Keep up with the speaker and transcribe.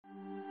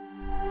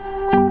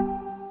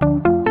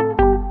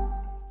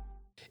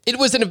It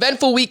was an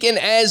eventful weekend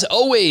as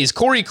always.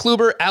 Corey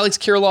Kluber, Alex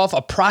Kirilloff,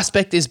 a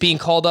prospect is being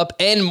called up,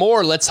 and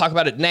more. Let's talk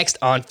about it next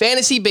on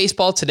Fantasy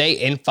Baseball Today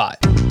in 5.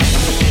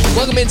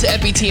 Welcome into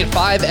FBT in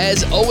 5.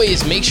 As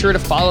always, make sure to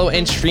follow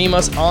and stream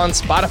us on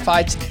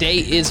Spotify. Today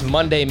is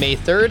Monday, May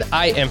 3rd.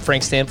 I am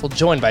Frank Stanfield,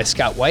 joined by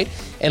Scott White.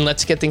 And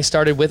let's get things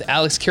started with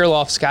Alex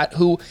Kirilloff. Scott,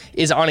 who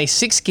is on a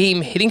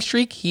 6-game hitting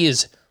streak. He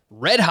is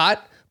red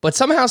hot, but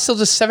somehow still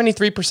just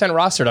 73%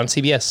 rostered on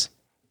CBS.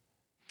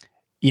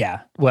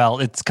 Yeah, well,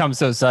 it's come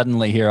so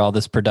suddenly here, all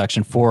this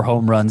production. 4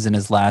 home runs in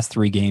his last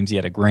 3 games. He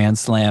had a grand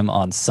slam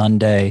on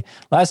Sunday.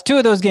 Last 2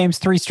 of those games,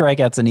 3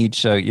 strikeouts in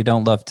each, so you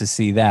don't love to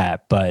see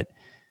that. But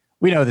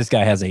we know this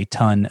guy has a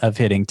ton of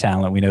hitting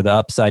talent. We know the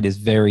upside is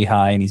very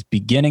high, and he's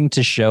beginning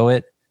to show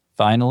it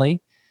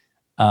finally.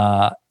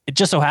 It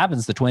just so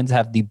happens the Twins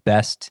have the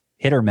best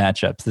hitter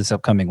matchups this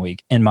upcoming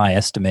week, in my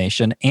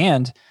estimation,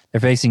 and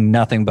they're facing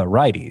nothing but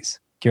righties.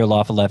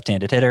 Kirilloff, a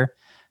left-handed hitter.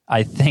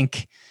 I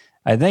think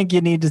you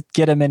need to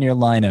get him in your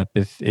lineup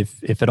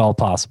if at all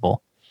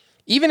possible.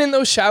 Even in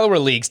those shallower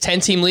leagues,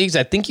 10-team leagues,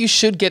 I think you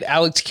should get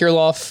Alex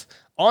Kirilloff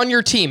on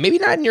your team. Maybe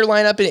not in your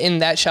lineup in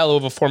that shallow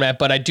of a format,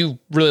 but I do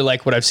really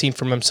like what I've seen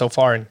from him so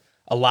far, and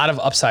a lot of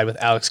upside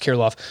with Alex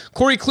Kirilloff.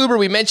 Corey Kluber,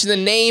 we mentioned the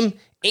name,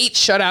 8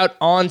 shutout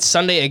on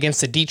Sunday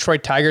against the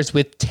Detroit Tigers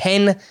with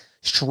 10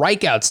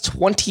 strikeouts,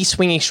 20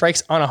 swinging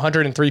strikes on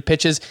 103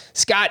 pitches.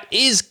 Scott,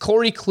 is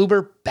Corey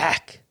Kluber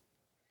back?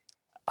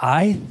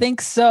 I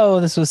think so.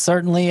 This was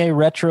certainly a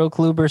retro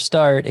Kluber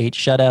start. 8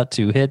 shutout,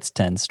 2 hits,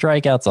 10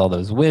 strikeouts, all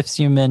those whiffs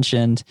you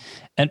mentioned.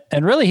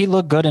 And really, he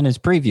looked good in his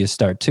previous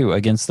start, too,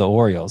 against the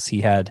Orioles.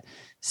 He had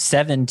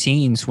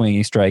 17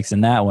 swinging strikes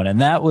in that one. And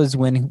that was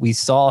when we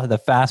saw the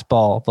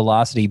fastball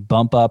velocity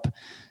bump up,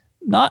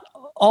 not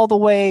all the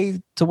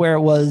way to where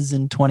it was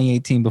in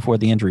 2018 before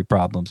the injury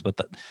problems, but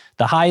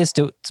the highest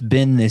it's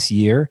been this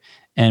year.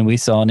 And we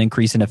saw an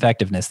increase in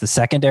effectiveness. The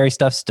secondary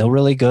stuff still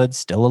really good,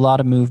 still a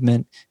lot of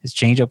movement. His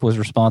changeup was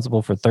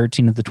responsible for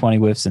 13 of the 20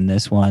 whiffs in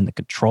this one. The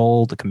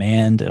control, the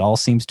command, it all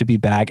seems to be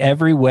back.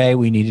 Every way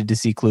we needed to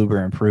see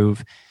Kluber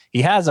improve,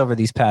 he has over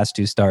these past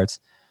 2 starts.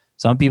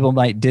 Some people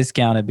might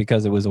discount it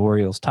because it was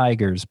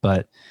Orioles-Tigers,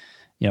 but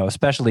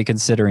especially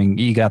considering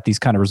you got these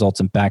kind of results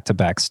in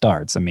back-to-back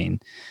starts. I mean,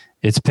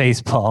 it's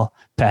baseball.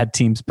 Bad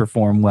teams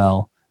perform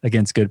well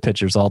against good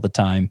pitchers all the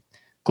time.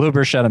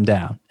 Kluber shut him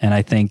down, and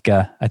I think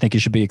you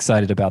should be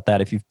excited about that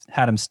if you've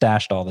had him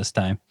stashed all this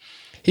time.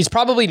 He's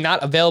probably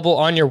not available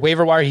on your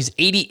waiver wire. He's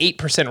 88%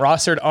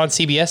 rostered on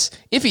CBS.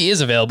 If he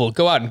is available,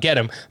 go out and get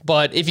him.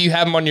 But if you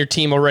have him on your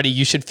team already,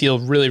 you should feel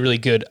really, really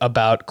good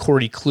about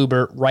Corey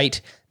Kluber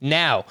right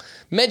now.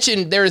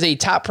 Mentioned there is a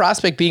top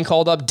prospect being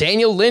called up.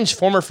 Daniel Lynch,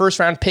 former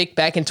first-round pick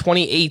back in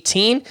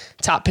 2018.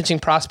 Top pitching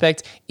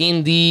prospect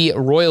in the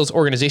Royals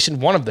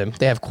organization. One of them.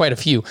 They have quite a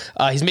few.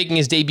 He's making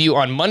his debut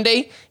on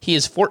Monday. He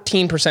is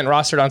 14%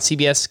 rostered on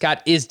CBS.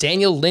 Scott, is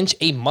Daniel Lynch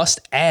a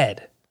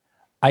must-add?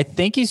 I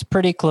think he's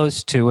pretty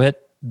close to it.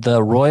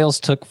 The Royals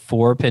took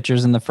 4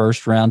 pitchers in the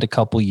first round a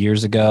couple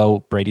years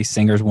ago. Brady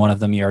Singer's one of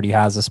them. He already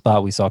has a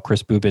spot. We saw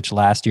Chris Bubich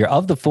last year.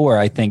 Of the 4,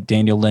 I think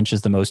Daniel Lynch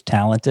is the most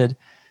talented.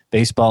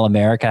 Baseball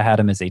America had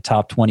him as a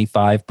top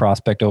 25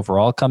 prospect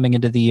overall coming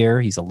into the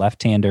year. He's a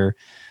left-hander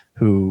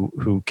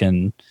who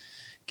can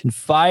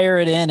fire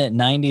it in at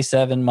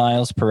 97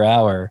 miles per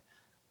hour,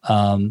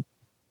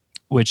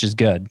 which is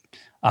good,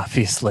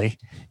 obviously.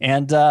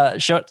 And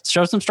show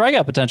some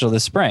strikeout potential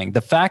this spring.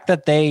 The fact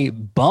that they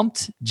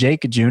bumped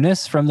Jake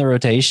Junis from the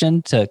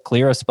rotation to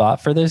clear a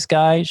spot for this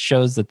guy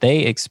shows that they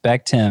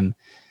expect him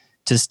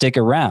to stick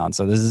around.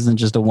 So this isn't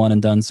just a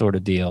one-and-done sort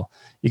of deal.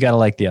 You got to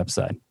like the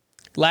upside.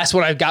 Last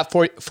one I've got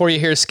for you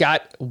here,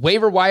 Scott.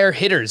 Waiver wire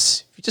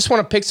hitters. If you just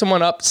want to pick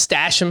someone up,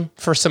 stash him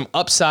for some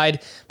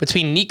upside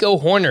between Nico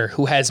Hoerner,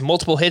 who has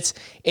multiple hits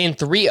in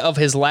 3 of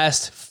his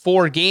last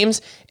 4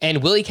 games,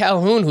 and Willie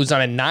Calhoun, who's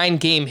on a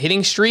 9-game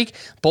hitting streak.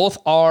 Both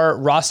are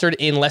rostered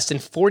in less than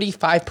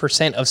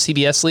 45% of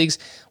CBS leagues.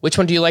 Which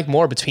one do you like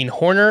more between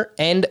Hoerner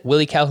and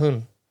Willie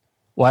Calhoun?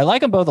 Well, I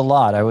like them both a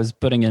lot. I was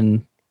putting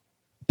in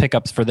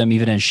pickups for them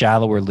even in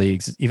shallower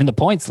leagues, even the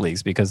points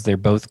leagues, because they're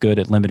both good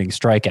at limiting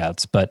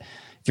strikeouts. But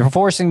if you're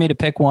forcing me to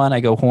pick one,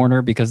 I go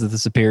Hoerner because of the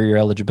superior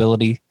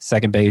eligibility,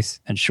 second base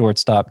and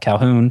shortstop.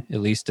 Calhoun, at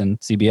least in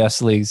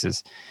CBS leagues,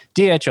 is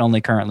DH only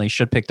currently,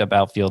 should pick up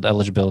outfield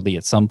eligibility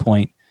at some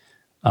point.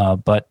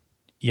 But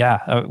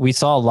we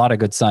saw a lot of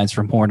good signs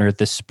from Hoerner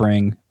this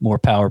spring, more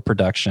power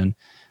production.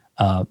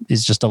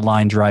 Is just a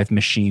line drive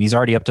machine. He's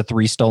already up to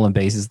 3 stolen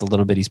bases the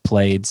little bit he's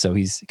played, so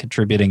he's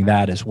contributing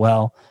that as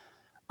well.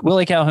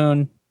 Willie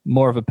Calhoun,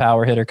 more of a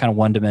power hitter, kind of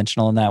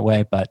one-dimensional in that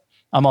way, but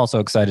I'm also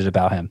excited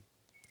about him.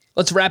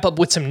 Let's wrap up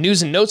with some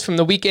news and notes from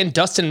the weekend.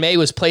 Dustin May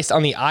was placed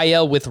on the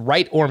IL with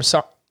right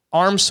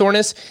arm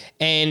soreness,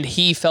 and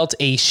he felt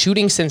a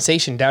shooting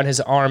sensation down his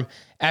arm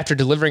after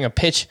delivering a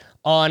pitch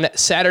On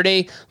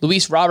Saturday,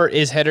 Luis Robert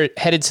is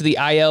headed to the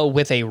IL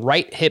with a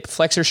right hip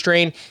flexor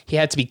strain. He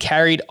had to be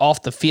carried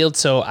off the field,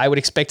 so I would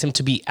expect him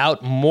to be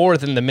out more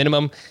than the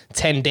minimum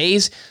 10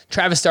 days.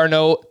 Travis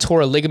d'Arnaud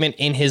tore a ligament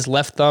in his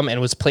left thumb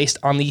and was placed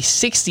on the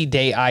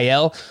 60-day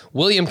IL.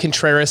 William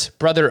Contreras,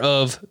 brother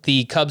of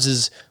the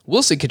Cubs'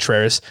 Wilson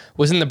Contreras,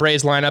 was in the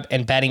Braves lineup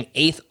and batting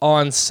 8th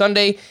on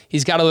Sunday.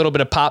 He's got a little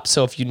bit of pop,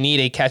 so if you need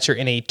a catcher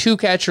in a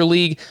 2-catcher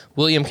league,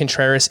 William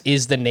Contreras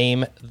is the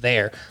name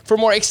there. For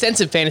more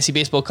extensive fantasy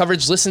baseball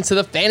coverage, listen to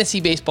the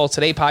Fantasy Baseball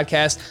Today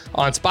podcast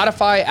on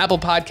Spotify, Apple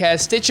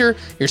Podcasts, Stitcher,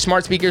 your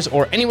smart speakers,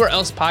 or anywhere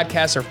else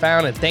podcasts are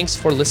found. And thanks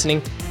for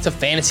listening to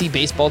Fantasy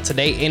Baseball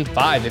Today in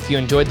 5. If you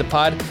enjoyed the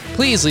pod,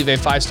 please leave a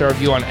 5-star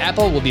review on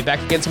Apple. We'll be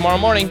back again tomorrow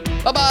morning.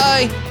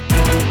 Bye-bye.